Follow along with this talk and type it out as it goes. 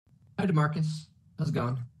Hi, DeMarcus. How's it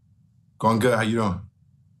going? Going good. How you doing?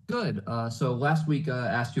 Good. So last week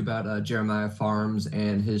asked you about Jeremiah Farms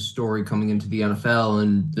and his story coming into the NFL,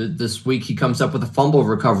 and this week he comes up with a fumble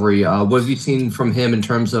recovery. What have you seen from him in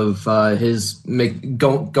terms of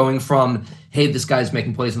going from hey, this guy's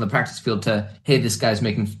making plays on the practice field to hey, this guy's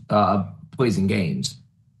making plays in games?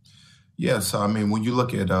 Yeah, so I mean, when you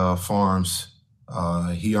look at Farms,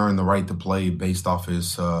 he earned the right to play based off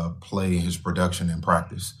his play, his production in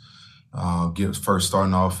practice. First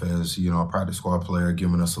starting off as a practice squad player,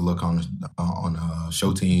 giving us a look on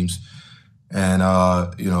show teams, and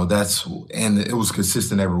and it was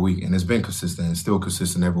consistent every week, and it's been consistent and still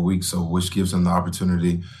consistent every week. So which gives him the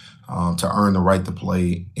opportunity to earn the right to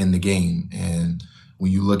play in the game. And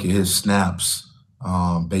when you look at his snaps,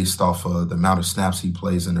 based off of the amount of snaps he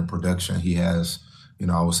plays and the production he has,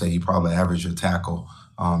 I would say he probably averaged a tackle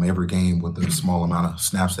every game with the small amount of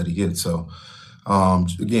snaps that he gets. So.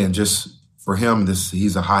 Again, just for him,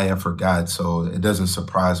 he's a high effort guy, so it doesn't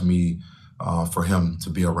surprise me for him to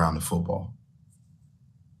be around the football.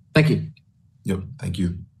 Thank you. Yep, thank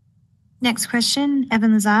you. Next question,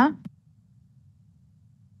 Evan Lazar.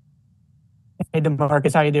 Hey,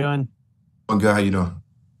 DeMarcus, how you doing? I'm good. How you doing?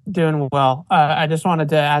 Doing well. I just wanted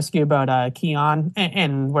to ask you about Keon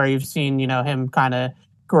and where you've seen, him kind of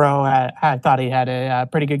grow. I thought he had a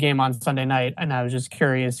pretty good game on Sunday night, and I was just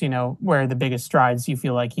curious, where the biggest strides you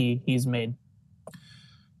feel like he's made.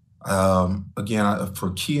 Again,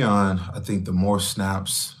 for Keon, I think the more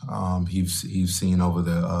snaps he's seen over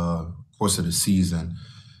the course of the season,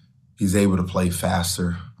 he's able to play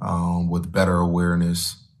faster with better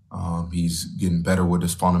awareness. He's getting better with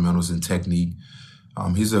his fundamentals and technique.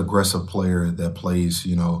 He's an aggressive player that plays,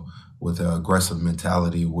 with an aggressive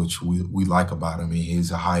mentality, which we like about him. He's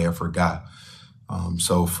a high effort guy.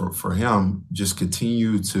 So for him, just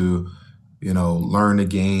continue to, learn the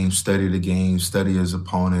game, study his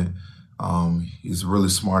opponent. He's really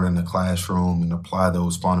smart in the classroom and apply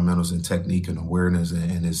those fundamentals and technique and awareness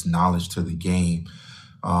and his knowledge to the game.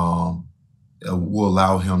 It will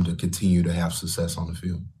allow him to continue to have success on the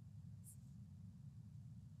field.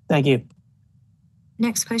 Thank you.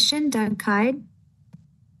 Next question, Doug Kyde.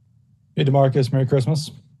 Hey, DeMarcus, Merry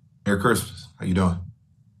Christmas. Merry Christmas. How you doing?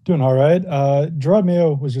 Doing all right. Gerard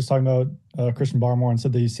Mayo was just talking about Christian Barmore and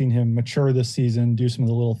said that he's seen him mature this season, do some of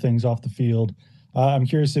the little things off the field. I'm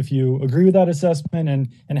curious if you agree with that assessment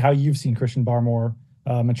and how you've seen Christian Barmore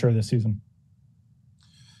mature this season.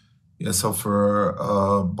 Yeah, so for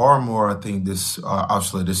Barmore, I think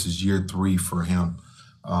obviously this is year 3 for him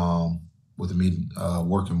with me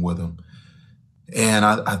working with him. And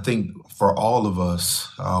I think for all of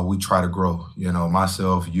us, we try to grow,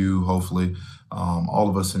 myself, you, hopefully, all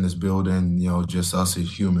of us in this building, just us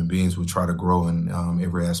as human beings, we try to grow in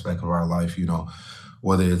every aspect of our life,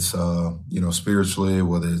 whether it's, spiritually,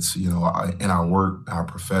 whether it's, in our work, our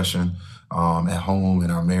profession, at home,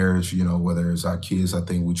 in our marriage, whether it's our kids, I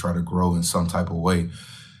think we try to grow in some type of way.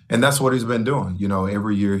 And that's what he's been doing.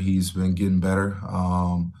 Every year he's been getting better,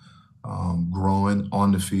 growing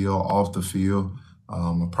on the field, off the field.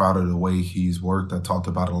 I'm proud of the way he's worked. I talked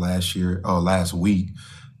about it last week,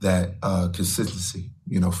 that consistency,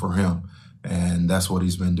 for him. And that's what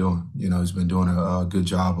he's been doing. He's been doing a good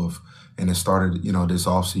job and it started, this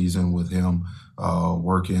offseason with him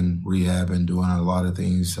working, rehabbing, doing a lot of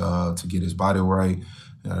things to get his body right,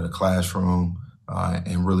 the classroom,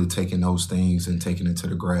 and really taking those things and taking it to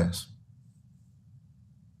the grass.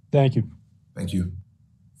 Thank you. Thank you.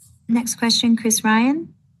 Next question, Chris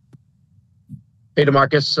Ryan. Hey,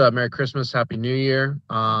 DeMarcus, Merry Christmas, Happy New Year.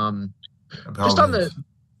 Just on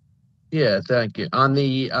thank you. On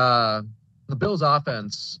the Bills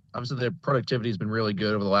offense, obviously their productivity has been really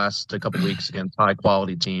good over the last couple of weeks against high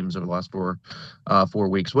quality teams over the last 4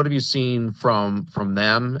 weeks. What have you seen from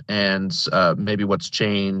them, and maybe what's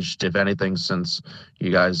changed, if anything, since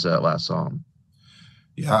you guys last saw them?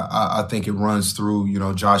 Yeah, I think it runs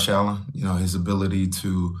through, Josh Allen, his ability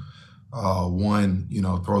to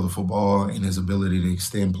throw the football, and his ability to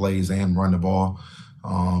extend plays and run the ball.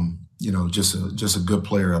 Just a good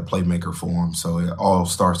player, a playmaker for him. So it all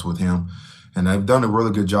starts with him. And they've done a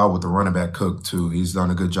really good job with the running back Cook too. He's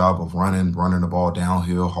done a good job of running the ball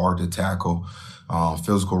downhill, hard to tackle,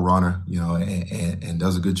 physical runner, and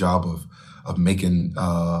does a good job of making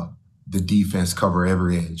the defense cover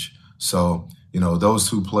every edge. So, those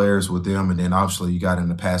two players with them, and then obviously you got in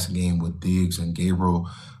the passing game with Diggs and Gabriel,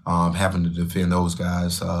 having to defend those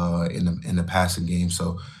guys in the passing game.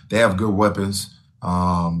 So they have good weapons,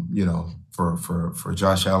 for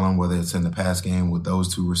Josh Allen, whether it's in the pass game with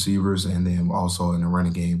those two receivers and then also in the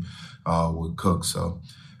running game with Cook. So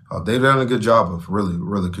they've done a good job of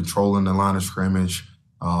really controlling the line of scrimmage,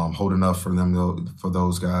 holding up for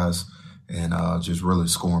those guys, and just really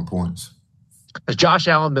scoring points. Has Josh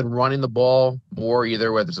Allen been running the ball more,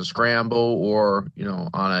 either whether it's a scramble or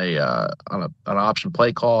on an option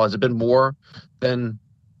play call? Has it been more than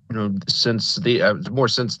since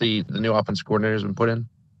the new offensive coordinator has been put in?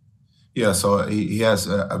 Yeah, so he has.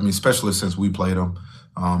 I mean, especially since we played him,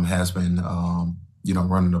 has been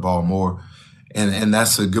running the ball more, and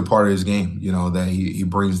that's a good part of his game. That he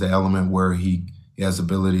brings the element where he has the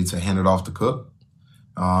ability to hand it off to Cook.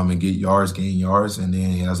 And get yards, gain yards, and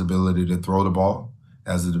then he has the ability to throw the ball,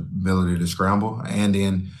 has the ability to scramble, and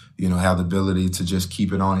then have the ability to just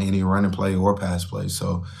keep it on any running play or pass play.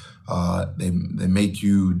 So they make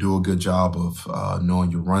you do a good job of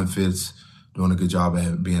knowing your run fits, doing a good job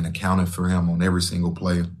at being accounted for him on every single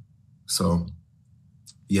play. So,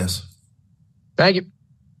 yes. Thank you.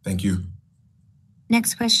 Thank you.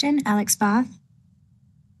 Next question, Alex Barth.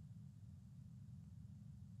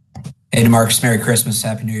 Hey, DeMarcus, Merry Christmas.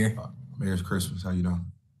 Happy New Year. Merry Christmas. How you doing?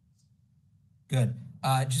 Good.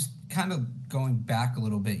 Just kind of going back a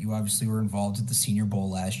little bit, you obviously were involved at the Senior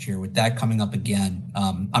Bowl last year. With that coming up again,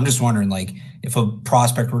 I'm just wondering, if a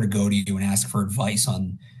prospect were to go to you and ask for advice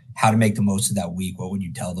on how to make the most of that week, what would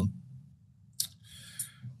you tell them?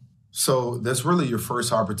 So that's really your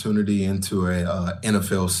first opportunity into a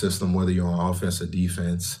NFL system, whether you're on offense or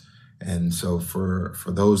defense. And so for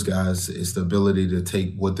those guys, it's the ability to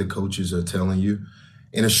take what the coaches are telling you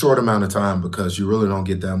in a short amount of time, because you really don't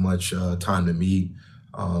get that much time to meet,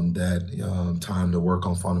 time to work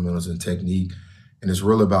on fundamentals and technique. And it's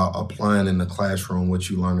really about applying in the classroom what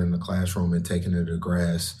you learn in the classroom and taking it to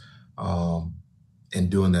grass, and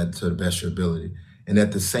doing that to the best of your ability. And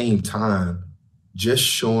at the same time, just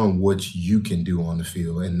showing what you can do on the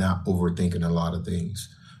field and not overthinking a lot of things.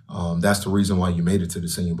 That's the reason why you made it to the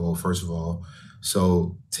Senior Bowl, first of all.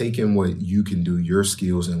 So taking what you can do, your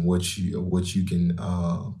skills, and what you can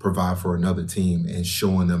provide for another team, and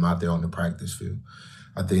showing them out there on the practice field.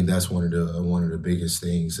 I think that's one of the biggest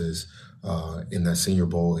things is in that Senior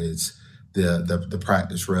Bowl. It's the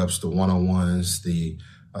practice reps, the one-on-ones, the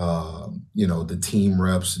team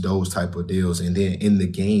reps, those type of deals, and then in the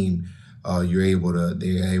game, they're able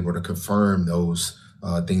to confirm those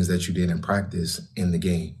things that you did in practice in the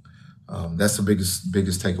game. That's the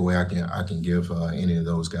biggest takeaway I can give any of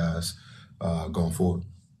those guys going forward.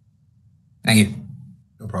 Thank you.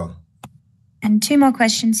 No problem. And two more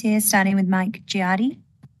questions here, starting with Mike Giardi.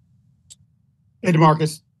 Hey,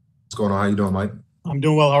 DeMarcus. What's going on? How you doing, Mike? I'm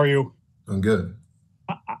doing well. How are you? Doing good.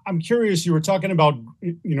 I'm curious. You were talking about,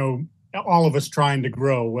 all of us trying to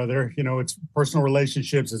grow, whether, it's personal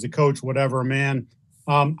relationships as a coach, whatever, man.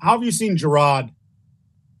 How have you seen Gerard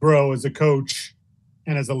grow as a coach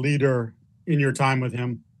and as a leader in your time with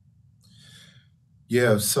him?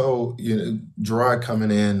 Yeah, so Gerard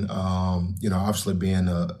coming in, obviously being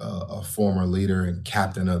a former leader and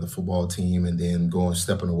captain of the football team, and then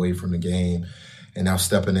stepping away from the game, and now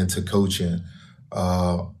stepping into coaching.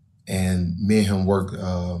 And me and him work,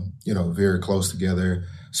 very close together,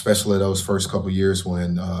 especially those first couple of years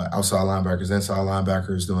when outside linebackers, inside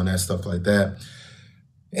linebackers, doing that stuff like that.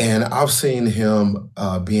 And I've seen him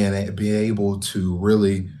being able to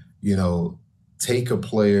really, take a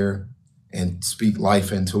player and speak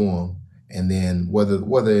life into him. And then whether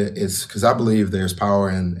it's, because I believe there's power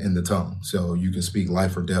in the tongue. So you can speak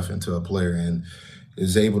life or death into a player, and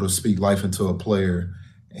is able to speak life into a player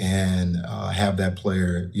and have that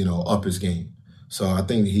player, up his game. So I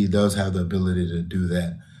think he does have the ability to do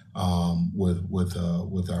that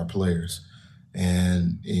with our players.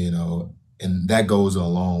 And, and that goes a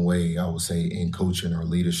long way, I would say, in coaching or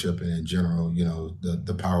leadership and in general,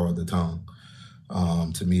 the power of the tongue.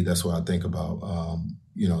 To me, that's what I think about,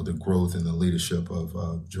 the growth and the leadership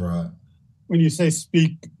of Gerard. When you say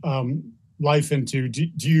speak life into,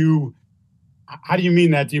 how do you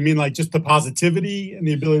mean that? Do you mean like just the positivity and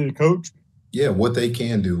the ability to coach? Yeah, what they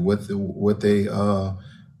can do, what they,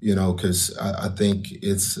 because I think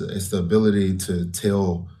it's the ability to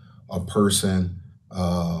tell a person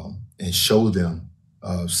and show them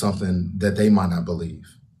something that they might not believe,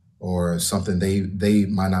 or something they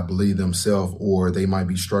might not believe themselves, or they might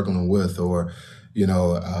be struggling with, or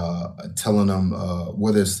telling them,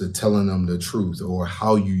 whether it's telling them the truth or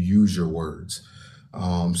how you use your words.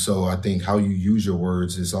 So I think how you use your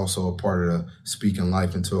words is also a part of speaking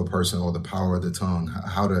life into a person, or the power of the tongue,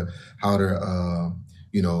 how to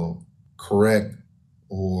correct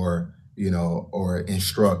or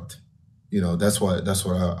instruct. That's what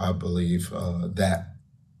I believe that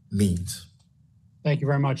means. Thank you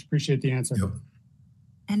very much. Appreciate the answer. Yep.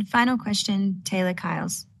 And final question, Taylor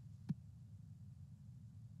Kyles.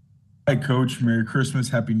 Hi, Coach. Merry Christmas.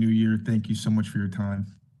 Happy New Year. Thank you so much for your time.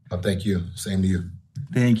 Thank you. Same to you.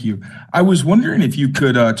 Thank you. I was wondering if you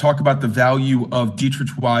could talk about the value of Dietrich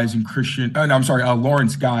Wise and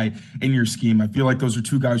Lawrence Guy in your scheme. I feel like those are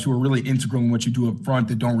two guys who are really integral in what you do up front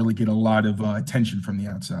that don't really get a lot of attention from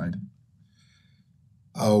the outside.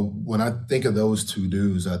 When I think of those two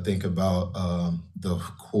dudes, I think about the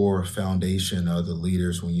core foundation of the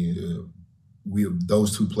leaders.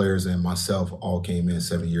 Those two players and myself all came in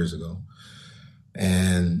 7 years ago.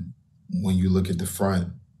 And when you look at the front,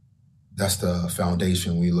 that's the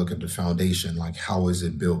foundation. We look at the foundation, like how is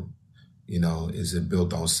it built? Is it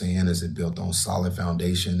built on sand? Is it built on solid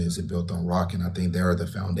foundation? Is it built on rock? And I think they're the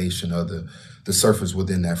foundation of the surface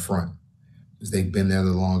within that front. Because they've been there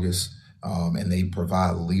the longest, and they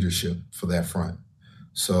provide leadership for that front.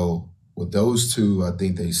 So with those two, I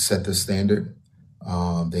think they set the standard.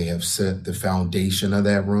 They have set the foundation of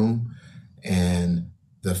that room, and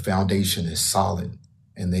the foundation is solid.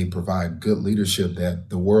 And they provide good leadership that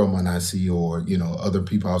the world might not see, or other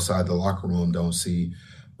people outside the locker room don't see,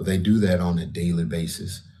 but they do that on a daily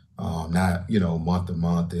basis, not month to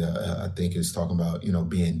month. I think it's talking about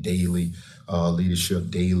being daily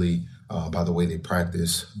leadership, daily by the way they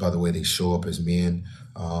practice, by the way they show up as men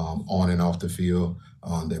on and off the field,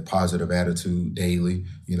 their positive attitude daily.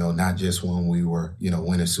 Not just when we were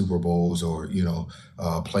winning Super Bowls or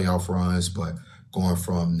playoff runs, but going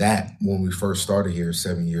from that when we first started here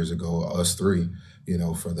 7 years ago, us three,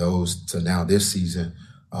 for those to now this season,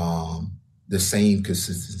 the same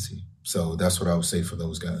consistency. So that's what I would say for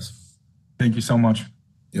those guys. Thank you so much.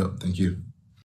 Yep. Thank you.